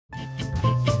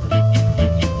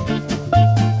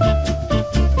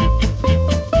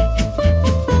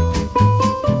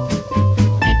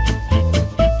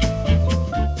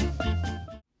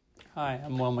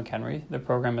McHenry, the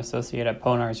program associate at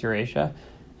Ponars Eurasia,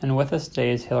 and with us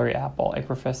today is Hilary Apple, a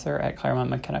professor at Claremont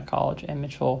McKenna College, and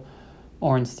Mitchell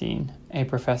Orenstein, a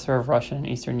professor of Russian and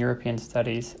Eastern European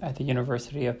Studies at the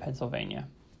University of Pennsylvania.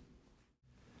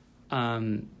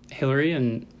 Hilary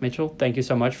and Mitchell, thank you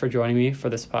so much for joining me for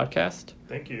this podcast.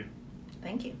 Thank you.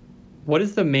 Thank you. What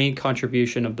is the main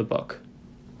contribution of the book?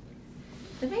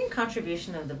 The main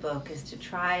contribution of the book is to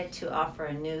try to offer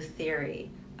a new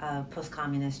theory of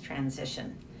post-communist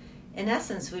transition. In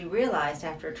essence, we realized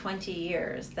after 20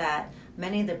 years that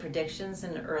many of the predictions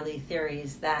and early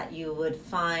theories that you would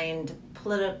find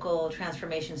political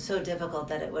transformation so difficult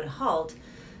that it would halt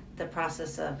the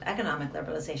process of economic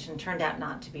liberalization turned out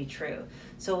not to be true.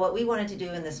 So what we wanted to do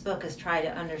in this book is try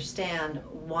to understand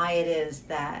why it is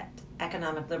that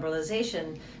economic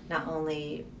liberalization not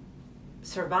only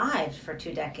survived for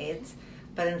 2 decades,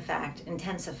 but in fact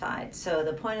intensified. So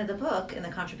the point of the book and the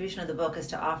contribution of the book is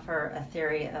to offer a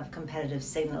theory of competitive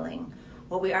signaling.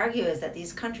 What we argue is that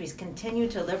these countries continue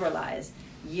to liberalize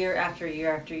year after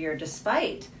year after year,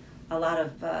 despite a lot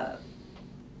of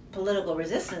political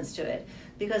resistance to it,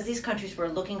 because these countries were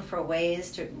looking for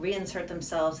ways to reinsert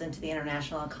themselves into the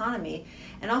international economy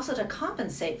and also to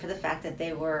compensate for the fact that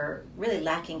they were really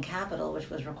lacking capital, which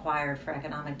was required for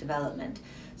economic development.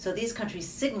 So these countries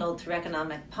signaled through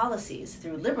economic policies,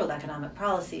 through liberal economic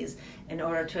policies, in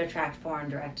order to attract foreign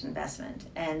direct investment.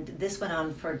 And this went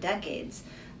on for decades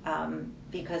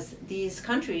because these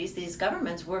countries, these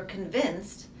governments were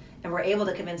convinced and were able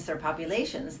to convince their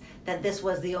populations that this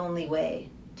was the only way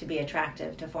to be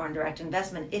attractive to foreign direct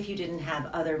investment if you didn't have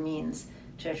other means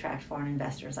to attract foreign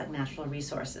investors like natural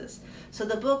resources. So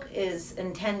the book is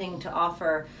intending to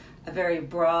offer a very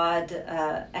broad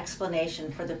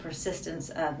explanation for the persistence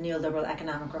of neoliberal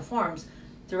economic reforms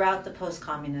throughout the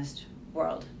post-communist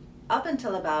world, up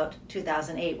until about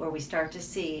 2008, where we start to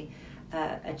see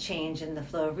a change in the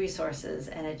flow of resources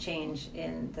and a change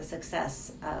in the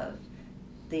success of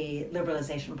the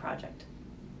liberalization project.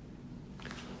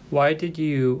 Why did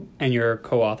you and your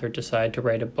co-author decide to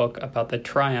write a book about the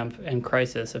triumph and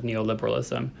crisis of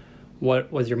neoliberalism? What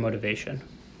was your motivation?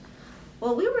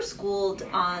 Well, we were schooled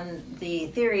on the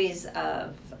theories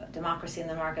of democracy in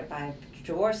the market by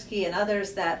Jaworski and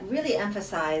others that really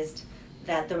emphasized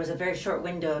that there was a very short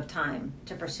window of time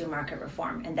to pursue market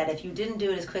reform, and that if you didn't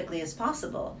do it as quickly as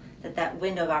possible, that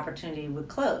window of opportunity would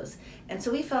close. And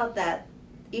so we felt that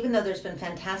even though there's been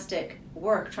fantastic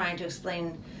work trying to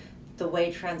explain the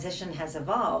way transition has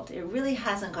evolved, it really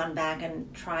hasn't gone back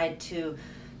and tried to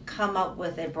come up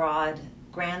with a broad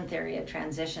grand theory of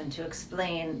transition to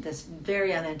explain this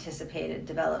very unanticipated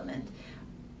development,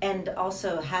 and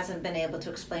also hasn't been able to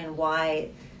explain why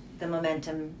the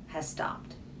momentum has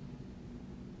stopped.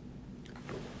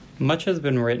 Much has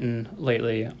been written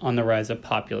lately on the rise of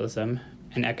populism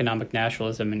and economic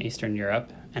nationalism in Eastern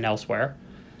Europe and elsewhere.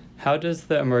 How does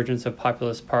the emergence of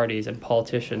populist parties and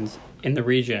politicians in the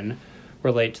region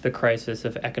relate to the crisis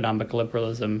of economic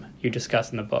liberalism you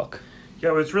discuss in the book?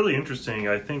 Yeah, well, it's really interesting.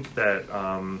 I think that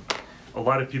a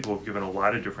lot of people have given a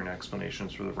lot of different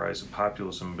explanations for the rise of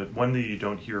populism, but one that you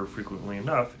don't hear frequently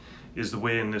enough is the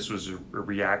way in this was a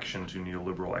reaction to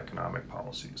neoliberal economic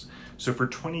policies. So for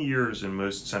 20 years in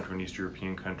most Central and East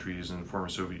European countries and former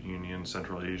Soviet Union,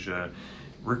 Central Asia,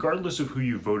 regardless of who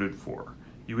you voted for,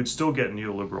 you would still get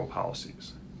neoliberal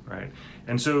policies, right?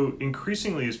 And so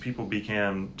increasingly, as people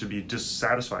began to be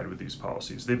dissatisfied with these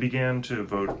policies, they began to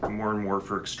vote more and more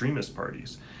for extremist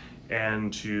parties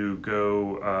and to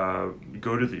go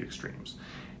to the extremes.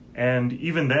 And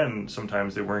even then,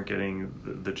 sometimes they weren't getting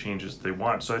the changes they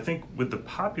want. So I think with the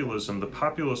populism, the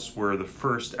populists were the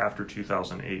first after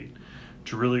 2008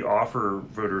 to really offer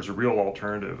voters a real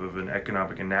alternative of an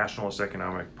economic and nationalist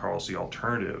economic policy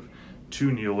alternative to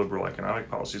neoliberal economic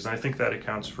policies. And I think that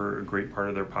accounts for a great part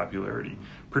of their popularity,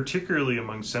 particularly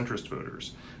among centrist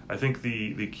voters. I think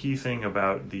the key thing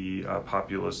about the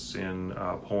populists in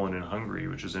Poland and Hungary,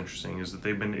 which is interesting, is that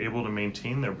they've been able to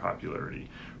maintain their popularity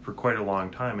for quite a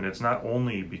long time. And it's not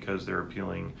only because they're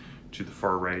appealing to the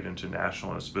far right and to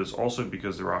nationalists, but it's also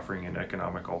because they're offering an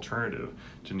economic alternative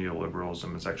to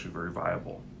neoliberalism. It's actually very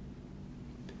viable.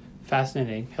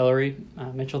 Fascinating. Hilary,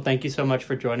 Mitchell, thank you so much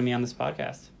for joining me on this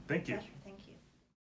podcast. Thank you.